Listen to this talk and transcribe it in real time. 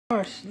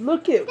Gosh,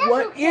 look at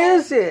what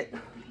is it?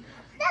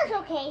 That's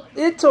okay.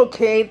 It's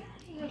okay.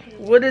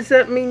 What does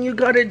that mean you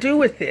gotta do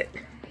with it?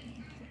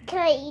 Can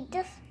I eat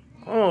this?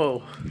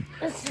 Oh,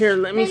 here,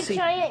 let me see.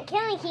 Giant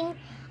candy cane.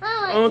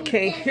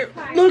 Okay, here,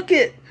 look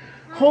it.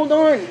 Hold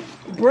on,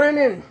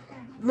 Brennan.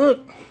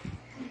 Look.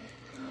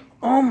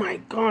 Oh my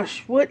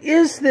gosh, what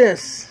is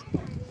this?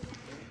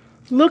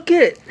 Look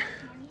it.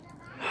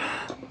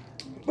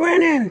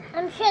 Brennan.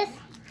 I'm just.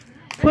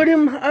 Put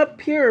him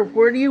up here.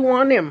 Where do you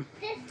want him?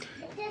 This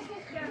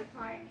is your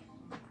part.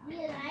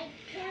 You like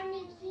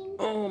candy cane?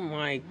 Oh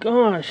my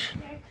gosh.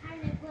 They're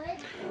kind of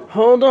good.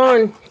 Hold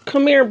on.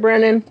 Come here,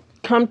 Brennan.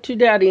 Come to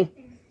Daddy.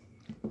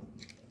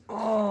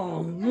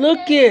 Oh,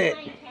 look it.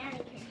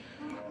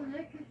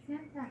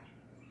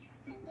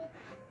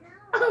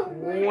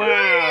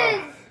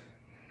 Wow.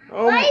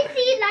 Oh, why is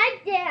he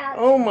like that?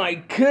 Oh my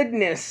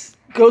goodness.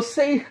 Go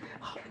say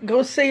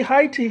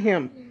hi to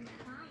him.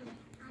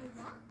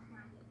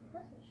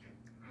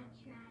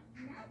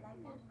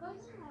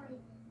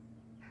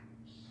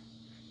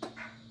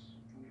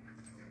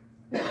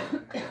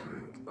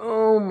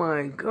 Oh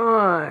my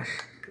gosh.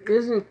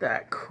 Isn't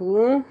that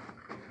cool?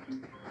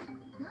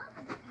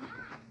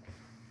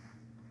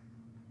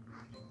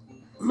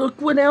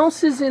 Look what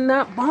else is in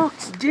that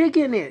box. Dig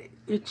in it.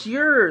 It's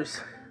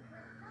yours.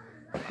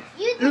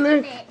 You dig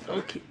Look. in it.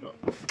 Okay.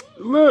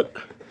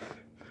 Look.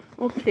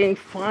 Okay,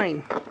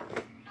 fine. A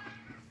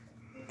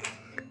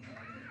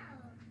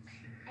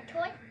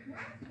toy?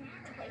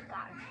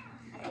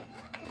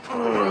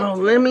 Oh,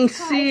 let me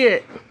see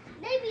it.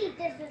 Maybe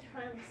this is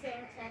from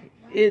Santa.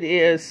 It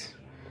is.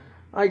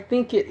 I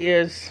think it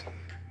is.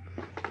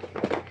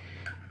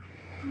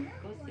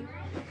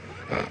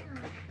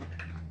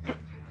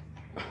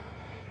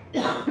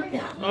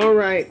 All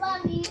right.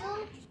 From you?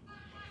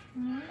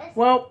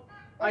 Well,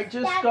 I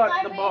just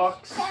got the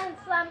box.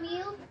 From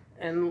you?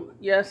 And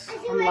yes,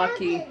 I'm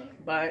lucky,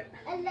 but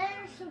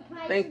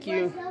thank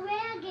you.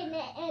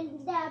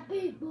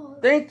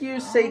 Thank you.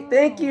 Say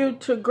thank you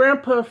to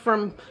Grandpa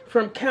from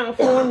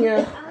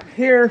California.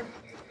 Here.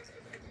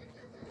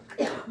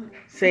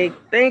 Say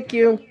thank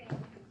you.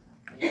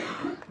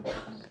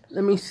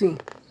 Let me see.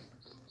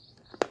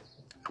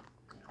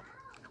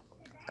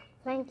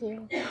 Thank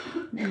you.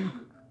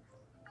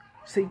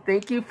 Say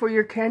thank you for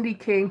your candy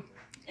cane.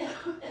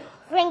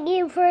 Thank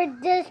you for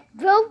this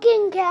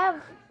broken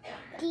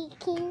candy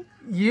cane.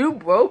 You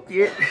broke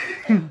it.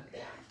 The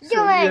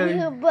one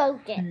who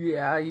broke it.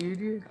 Yeah, you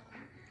did.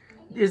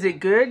 Is it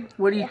good?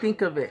 What do you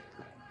think of it?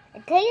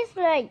 It tastes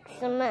like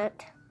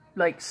cement.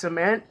 Like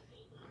cement?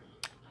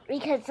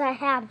 Because I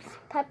have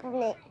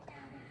peppermint.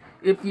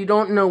 If you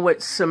don't know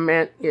what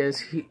cement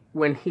is,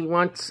 when he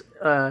wants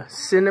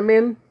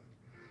cinnamon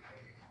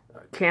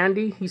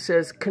candy, he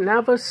says, "Can I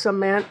have a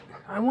cement?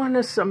 I want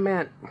a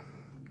cement."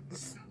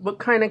 What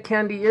kind of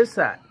candy is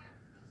that?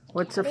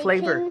 What's the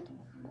flavor?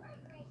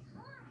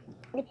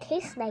 It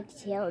tastes like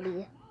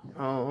jelly.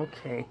 Oh,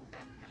 okay.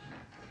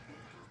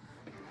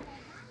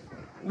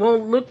 Well,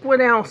 look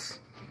what else.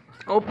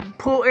 Oh,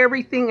 pull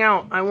everything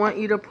out. I want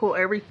you to pull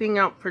everything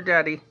out for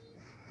Daddy.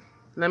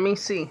 Let me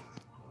see.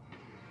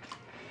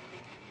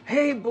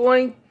 Hey,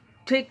 boy,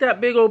 take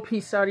that big old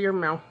piece out of your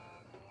mouth.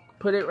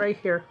 Put it right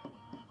here.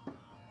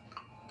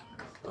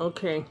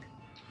 Okay.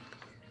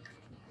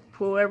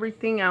 Pull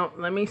everything out.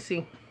 Let me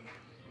see.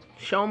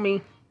 Show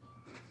me.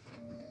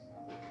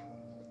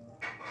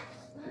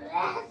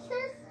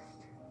 Glasses?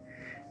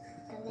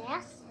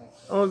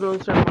 Oh,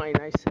 those are mine.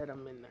 I set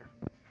them in there.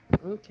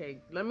 Okay,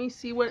 let me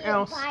see what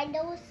else. Buy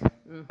those?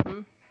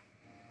 Mm-hmm.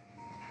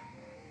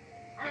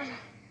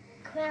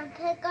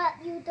 Grandpa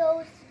got you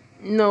those?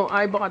 No,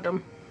 I bought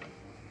them.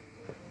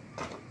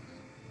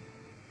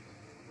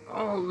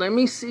 Oh, let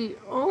me see.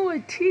 Oh, a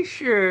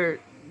t-shirt.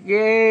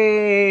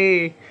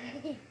 Yay.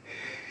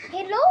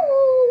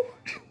 Hello.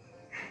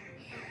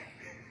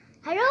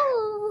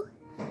 Hello.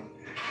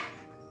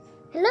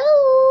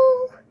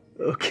 Hello.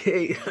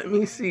 Okay, let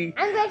me see.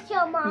 I'm going to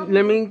show Mom.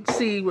 Let me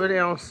see what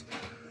else.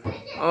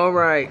 All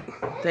right.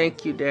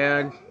 Thank you,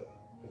 Dad.